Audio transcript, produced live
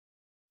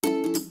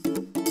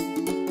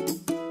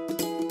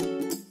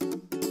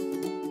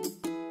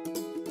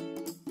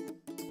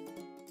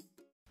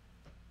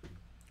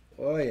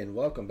Ahoy and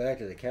welcome back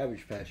to the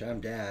Cabbage Patch.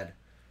 I'm Dad.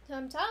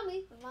 I'm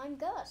Tommy. And I'm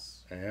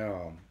Gus.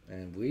 Yeah,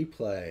 and we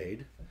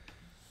played.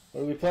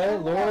 What did we play?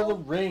 Lord of the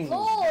Rings.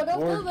 Lord of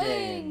board the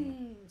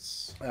game.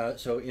 Rings.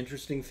 So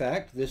interesting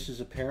fact. This is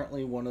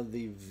apparently one of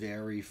the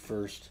very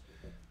first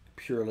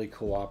purely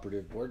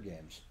cooperative board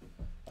games.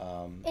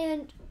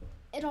 And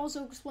it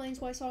also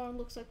explains why Sauron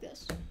looks like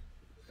this.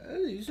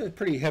 It's a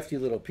pretty hefty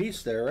little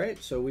piece there,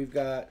 right? So we've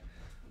got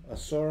a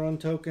Sauron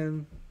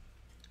token.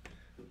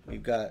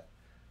 We've got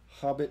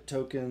Hobbit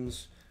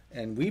tokens,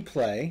 and we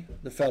play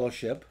the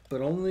Fellowship,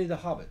 but only the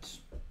Hobbits,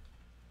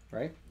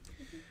 right?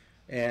 Mm-hmm.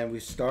 And we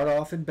start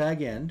off in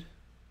Bag End,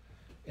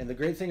 and the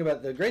great thing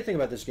about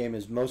this game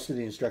is most of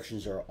the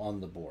instructions are on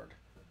the board.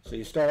 So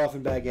you start off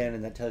in Bag End,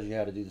 and that tells you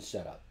how to do the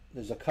setup.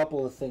 There's a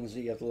couple of things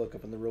that you have to look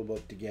up in the rule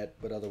book to get,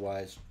 but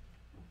otherwise,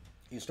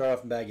 you start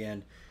off in Bag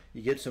End.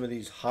 You get some of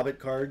these Hobbit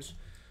cards,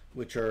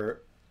 which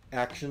are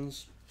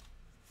actions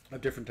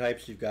of different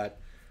types. You've got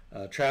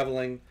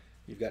traveling,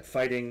 you've got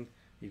fighting,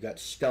 you've got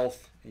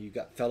stealth, and you've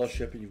got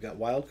fellowship, and you've got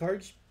wild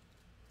cards.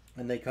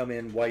 And they come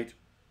in white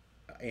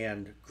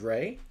and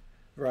gray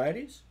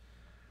varieties.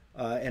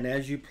 And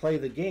as you play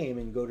the game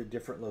and go to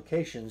different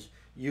locations,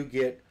 you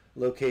get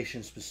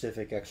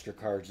location-specific extra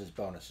cards as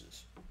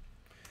bonuses.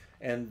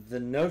 And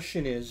the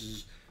notion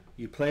is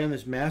you play on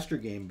this master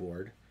game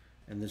board,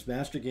 and this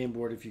master game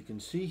board, if you can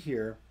see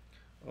here,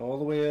 all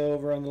the way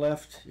over on the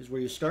left is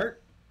where you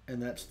start,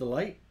 and that's the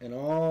light, and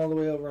all the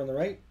way over on the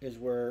right is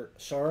where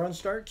Sauron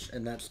starts,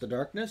 and that's the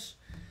darkness.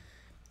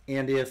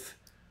 And if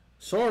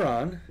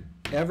Sauron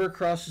ever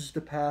crosses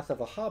the path of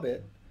a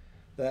hobbit,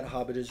 that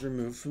hobbit is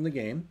removed from the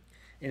game.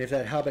 And if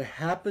that hobbit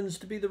happens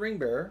to be the ring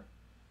bearer,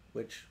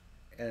 which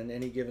in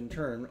any given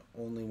turn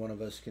only one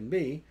of us can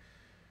be,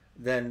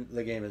 then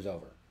the game is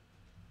over.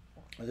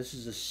 This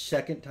is the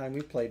second time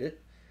we played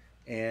it,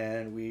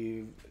 and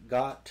we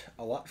got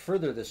a lot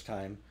further this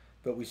time,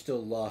 but we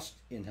still lost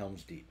in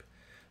Helm's Deep.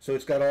 So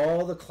it's got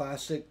all the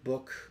classic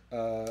book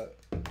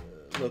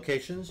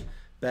locations: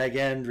 Bag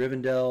End,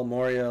 Rivendell,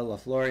 Moria,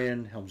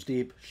 Lothlorien, Helm's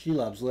Deep,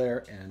 Shelob's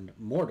Lair, and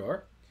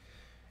Mordor.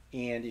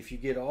 And if you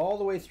get all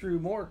the way through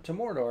to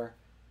Mordor,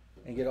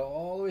 and get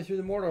all the way through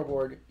the Mordor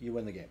board, you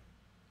win the game.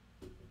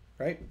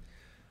 Right?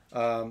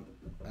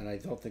 And I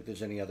don't think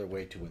there's any other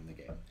way to win the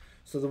game.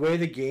 So the way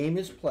the game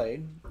is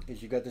played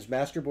is you've got this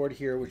master board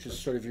here, which is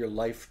sort of your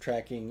life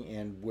tracking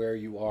and where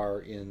you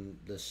are in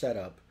the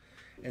setup.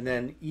 And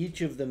then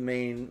each of the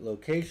main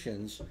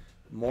locations,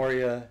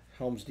 Moria,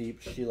 Helm's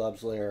Deep,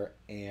 Shelob's Lair,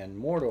 and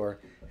Mordor,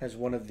 has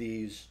one of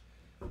these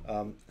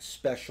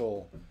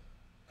special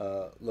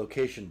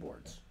location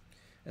boards.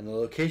 And the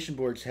location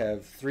boards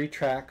have 3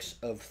 tracks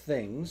of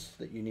things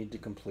that you need to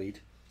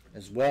complete,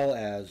 as well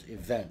as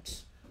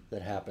events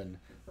that happen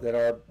that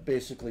are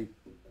basically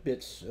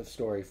bits of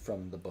story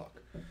from the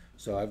book.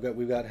 So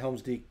we've got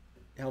Helm's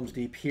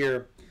Deep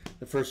here.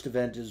 The first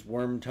event is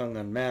Wormtongue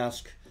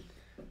Unmask,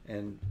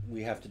 and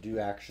we have to do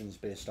actions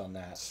based on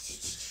that.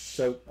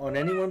 So on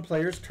any one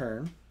player's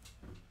turn,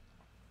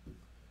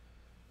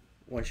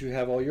 once you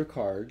have all your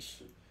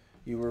cards,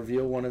 you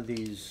reveal one of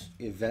these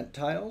event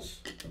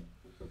tiles.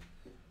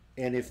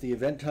 And if the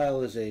event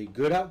tile is a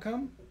good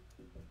outcome,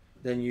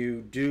 then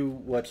you do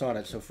what's on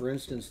it. So for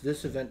instance,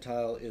 this event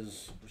tile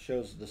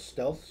shows the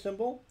stealth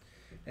symbol,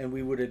 and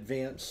we would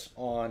advance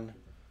on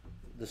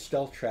the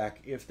stealth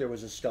track if there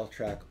was a stealth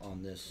track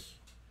on this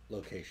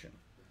location.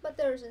 But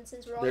there isn't,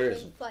 since we're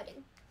already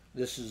fighting.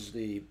 This is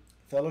the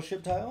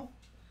fellowship tile,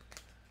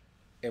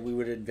 and we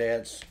would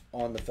advance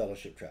on the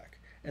fellowship track.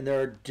 And there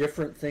are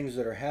different things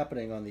that are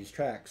happening on these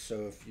tracks.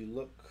 So if you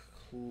look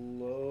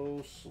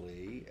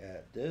closely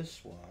at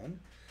this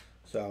one,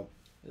 so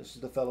this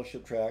is the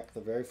fellowship track.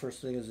 The very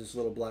first thing is this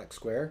little black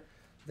square.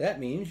 That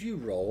means you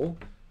roll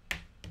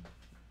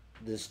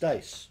this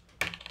die,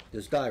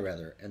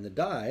 and the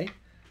die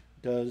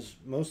does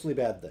mostly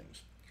bad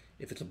things.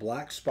 If it's a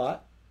black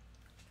spot,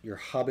 your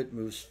hobbit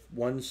moves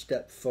 1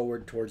 step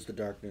forward towards the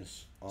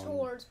darkness on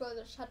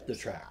the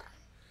track.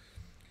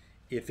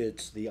 If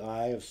it's the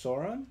eye of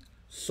Sauron,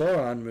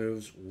 Sauron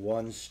moves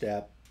 1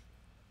 step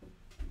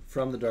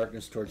from the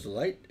darkness towards the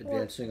light,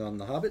 advancing on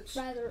the hobbits.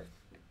 Rather,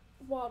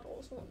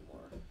 waddles 1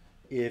 more.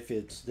 If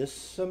it's this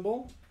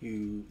symbol,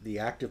 the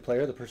active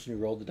player, the person who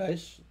rolled the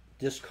dice,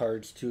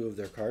 discards 2 of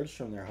their cards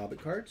from their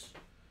hobbit cards.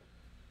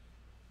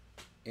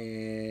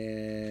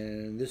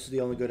 And this is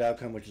the only good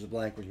outcome, which is a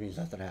blank, which means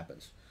nothing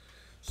happens.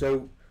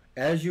 So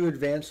as you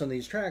advance on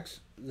these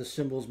tracks, the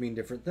symbols mean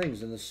different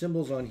things. And the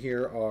symbols on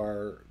here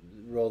are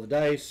roll the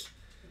dice,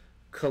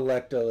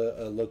 collect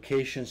a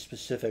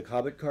location-specific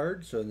hobbit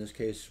card. So in this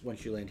case,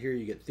 once you land here,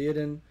 you get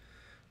Theoden.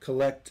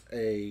 Collect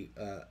a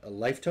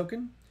life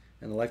token.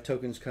 And the life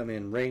tokens come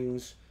in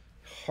rings,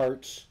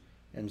 hearts,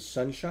 and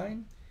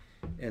sunshine.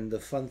 And the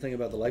fun thing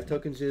about the life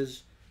tokens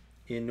is,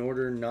 in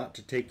order not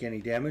to take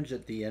any damage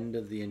at the end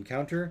of the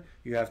encounter,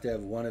 you have to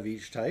have 1 of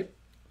each type.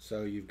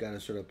 So you've got to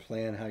sort of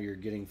plan how you're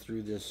getting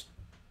through this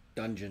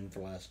dungeon, for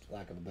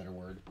lack of a better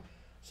word,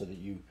 so that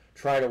you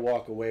try to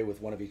walk away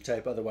with 1 of each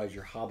type. Otherwise,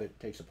 your hobbit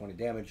takes a point of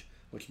damage,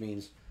 which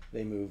means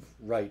they move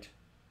right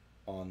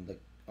on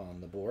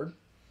the board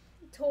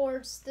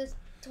Towards the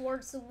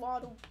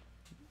water.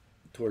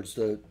 towards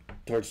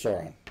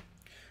Sauron.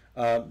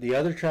 The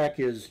other track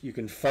is you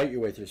can fight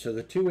your way through. So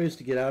the two ways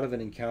to get out of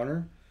an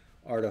encounter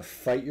are to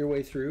fight your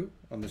way through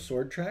on the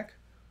sword track,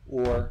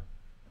 or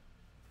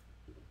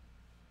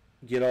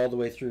get all the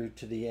way through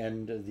to the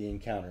end of the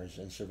encounters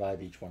and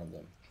survive each one of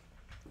them.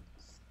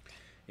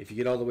 If you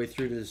get all the way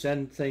through to this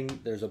end thing,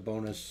 there's a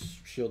bonus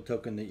shield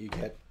token that you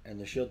get, and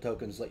the shield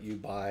tokens let you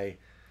buy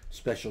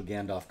special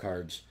Gandalf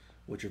cards,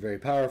 which are very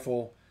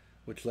powerful,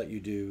 which let you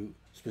do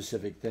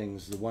specific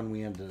things. The one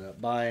we ended up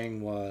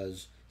buying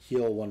was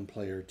heal one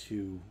player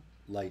to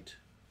light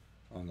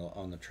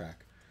on the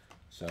track.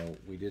 So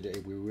we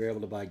were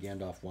able to buy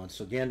Gandalf once.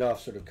 So Gandalf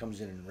sort of comes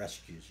in and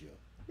rescues you.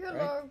 You're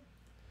right? low.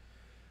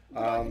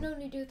 But I can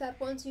only do that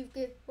once you've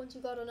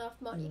got enough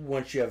money.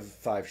 Once you have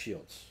 5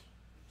 shields.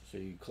 So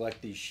you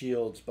collect these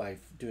shields by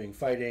doing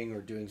fighting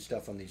or doing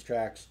stuff on these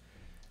tracks,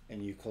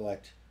 and you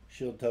collect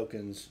shield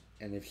tokens,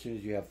 and as soon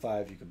as you have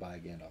 5, you can buy a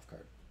Gandalf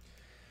card.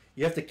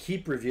 You have to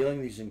keep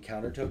revealing these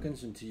encounter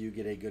tokens until you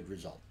get a good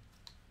result,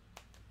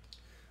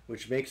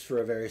 which makes for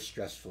a very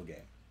stressful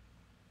game.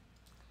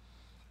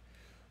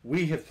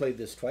 We have played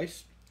this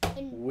twice.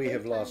 And we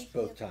have lost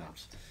both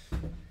times.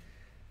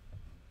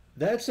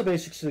 That's the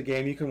basics of the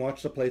game. You can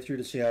watch the playthrough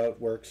to see how it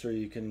works, or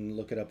you can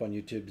look it up on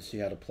YouTube to see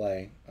how to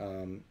play.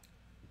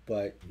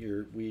 But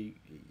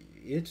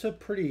it's a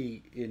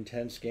pretty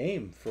intense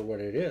game for what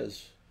it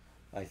is,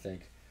 I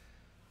think.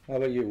 How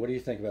about you? What do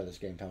you think about this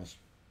game, Thomas?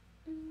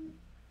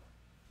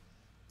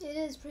 It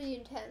is pretty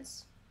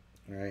intense.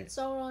 All right.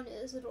 Sauron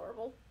is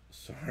adorable.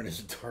 Sauron is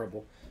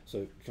adorable.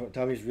 So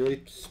Tommy's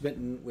really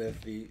smitten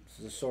with the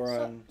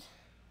Sauron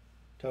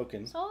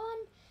token.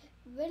 Sauron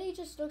really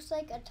just looks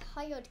like a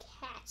tired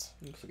cat.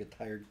 Looks like a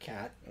tired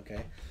cat.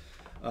 Okay.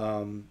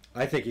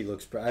 I think he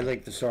looks. I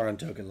think the Sauron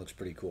token looks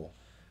pretty cool.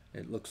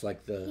 It looks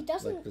like the. He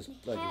doesn't.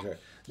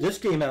 This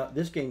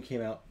game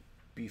came out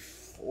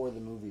before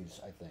the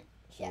movies, I think.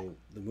 So yeah.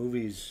 The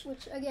movies.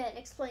 Which again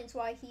explains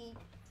why he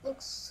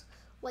looks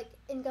like,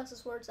 in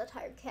Gus's words, a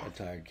tired cat. A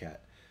tired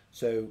cat.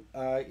 So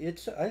I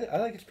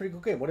like it's a pretty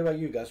cool game. What about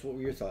you, Gus? What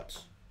were your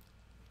thoughts?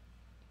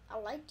 I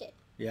liked it.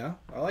 Yeah,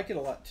 I like it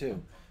a lot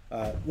too.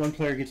 One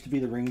player gets to be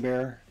the ring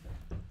bearer,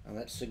 and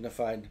that's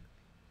signified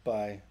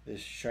by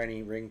this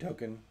shiny ring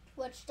token.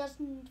 Which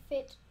doesn't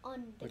fit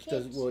on the Which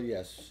kids. doesn't. Well,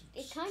 yes.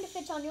 It kind of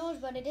fits on yours,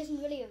 but it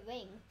isn't really a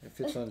ring. It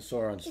fits on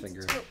Sauron's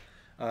finger. True.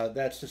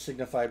 That's to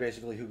signify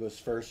basically who goes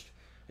first.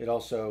 It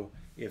also,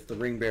 if the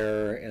ring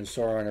bearer and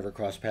Sauron ever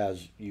cross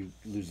paths, you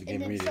lose the game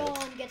and then immediately.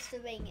 Sauron gets the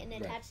ring and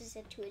attaches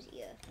it to his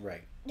ear.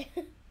 Right.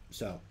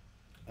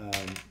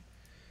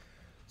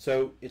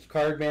 So it's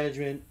card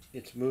management.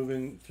 It's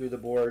moving through the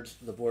boards.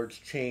 The boards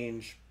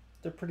change.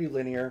 They're pretty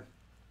linear,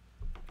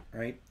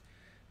 right?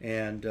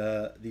 And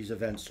these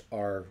events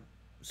are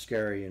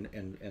scary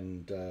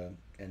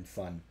and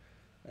fun,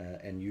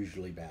 and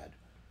usually bad.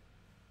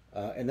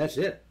 And that's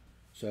it.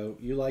 So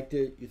you liked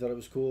it. You thought it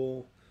was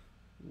cool.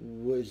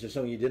 Was there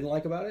something you didn't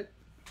like about it?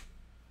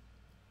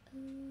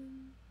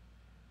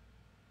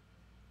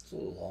 It's a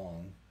little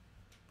long,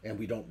 and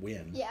we don't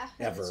win. Yeah,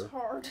 ever. It's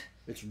hard.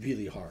 It's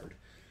really hard.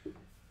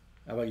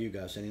 How about you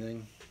guys?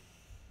 Anything?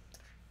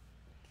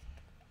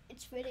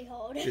 It's really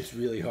hard. It's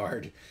really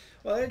hard.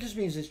 Well, that just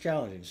means it's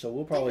challenging. So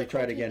we'll probably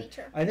try it again.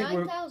 I think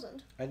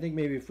 9,000. I think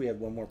maybe if we had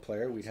one more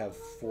player, we'd have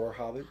 4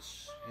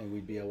 hobbits, and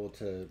we'd be able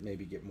to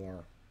maybe get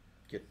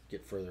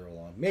further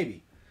along.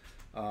 Maybe.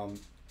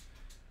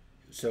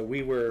 So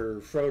we were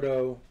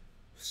Frodo,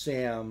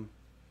 Sam,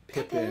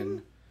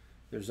 Pippin.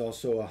 There's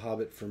also a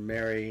hobbit for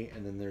Merry,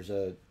 and then there's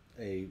a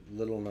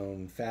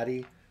little-known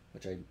fatty,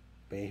 which I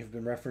may have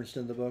been referenced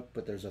in the book,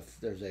 but there's a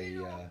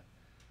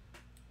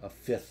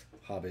 5th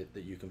hobbit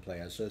that you can play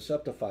as. So it's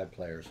up to 5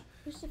 players.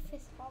 Who's the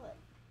 5th hobbit?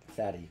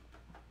 Fatty.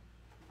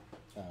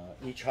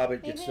 Each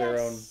hobbit gets their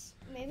own.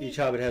 Each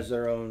hobbit has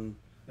their own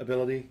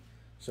ability.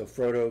 So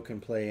Frodo can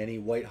play any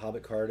white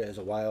hobbit card as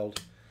a wild.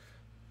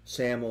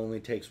 Sam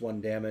only takes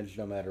 1 damage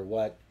no matter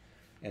what,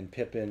 and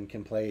Pippin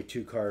can play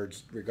 2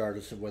 cards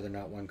regardless of whether or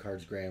not 1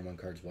 card's gray and 1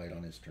 card's white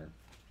on his turn.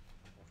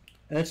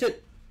 And that's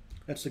it.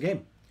 That's the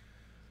game.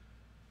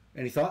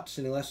 Any thoughts?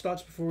 Any last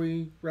thoughts before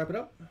we wrap it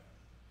up?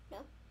 No.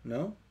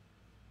 No?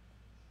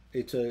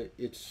 The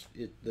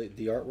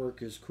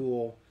artwork is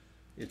cool.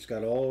 It's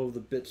got all of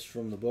the bits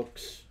from the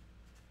books,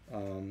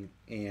 and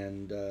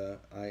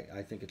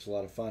I think it's a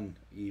lot of fun,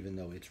 even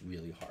though it's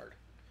really hard.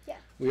 Yeah.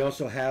 We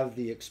also have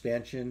the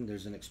expansion.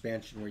 There's an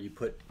expansion where you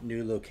put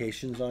new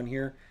locations on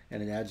here,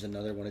 and it adds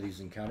another one of these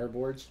encounter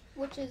boards.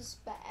 Which is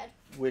bad.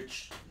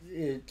 Which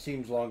it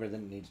seems longer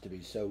than it needs to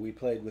be. So we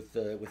played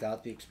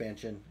without the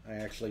expansion. I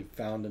actually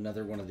found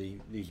another one of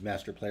these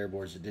master player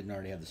boards that didn't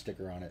already have the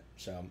sticker on it.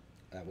 So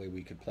that way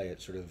we could play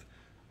it sort of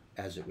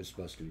as it was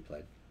supposed to be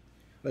played.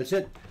 But that's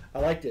it. I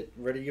liked it.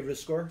 Ready to give it a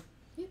score?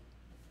 Yeah.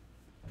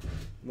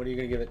 What are you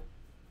going to give it?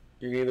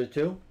 You're going to give it a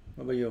 2?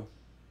 What about you?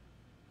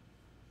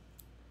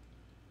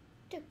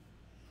 2.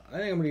 I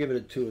think I'm going to give it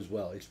a 2 as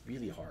well. It's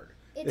really hard.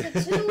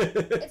 It's a 2.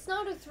 It's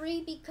not a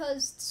 3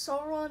 because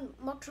Sauron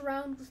mucked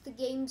around with the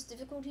game's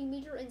difficulty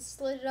meter and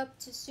slid it up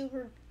to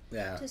super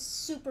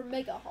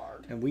mega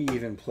hard. And we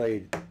even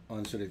played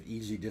on sort of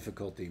easy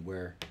difficulty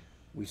where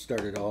we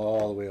started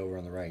all the way over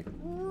on the right.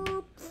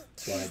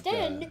 But,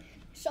 then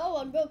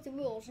Sauron broke the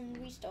rules and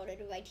we started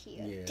right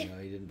here. Yeah, no,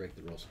 he didn't break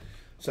the rules.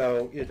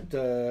 So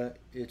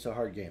it's a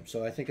hard game.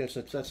 So I think that's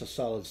a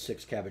solid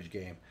 6 cabbage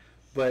game.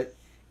 But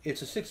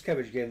it's a 6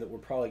 cabbage game that we're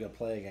probably going to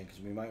play again because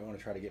we might want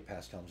to try to get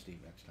past Helm's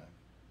Deep next time.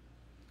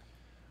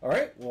 All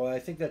right, well, I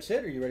think that's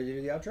it. Are you ready to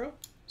do the outro?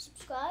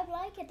 Subscribe,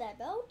 like, hit that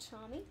bell,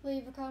 Tommy.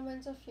 Leave a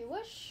comment if you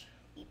wish.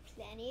 Eat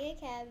plenty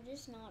of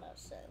cabbages, not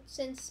us, so.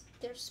 Since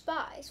they're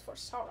spies for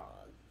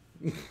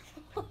Sauron.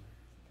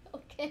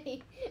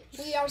 Okay,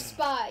 we are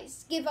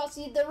spies. Give us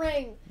the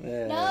ring.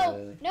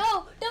 No,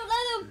 don't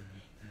let them.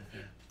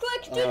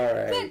 Quick, all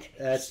right. quick.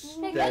 That's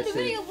the it.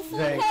 video before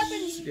Thanks. it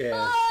happens. Yeah,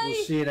 Bye.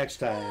 we'll see you next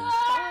time.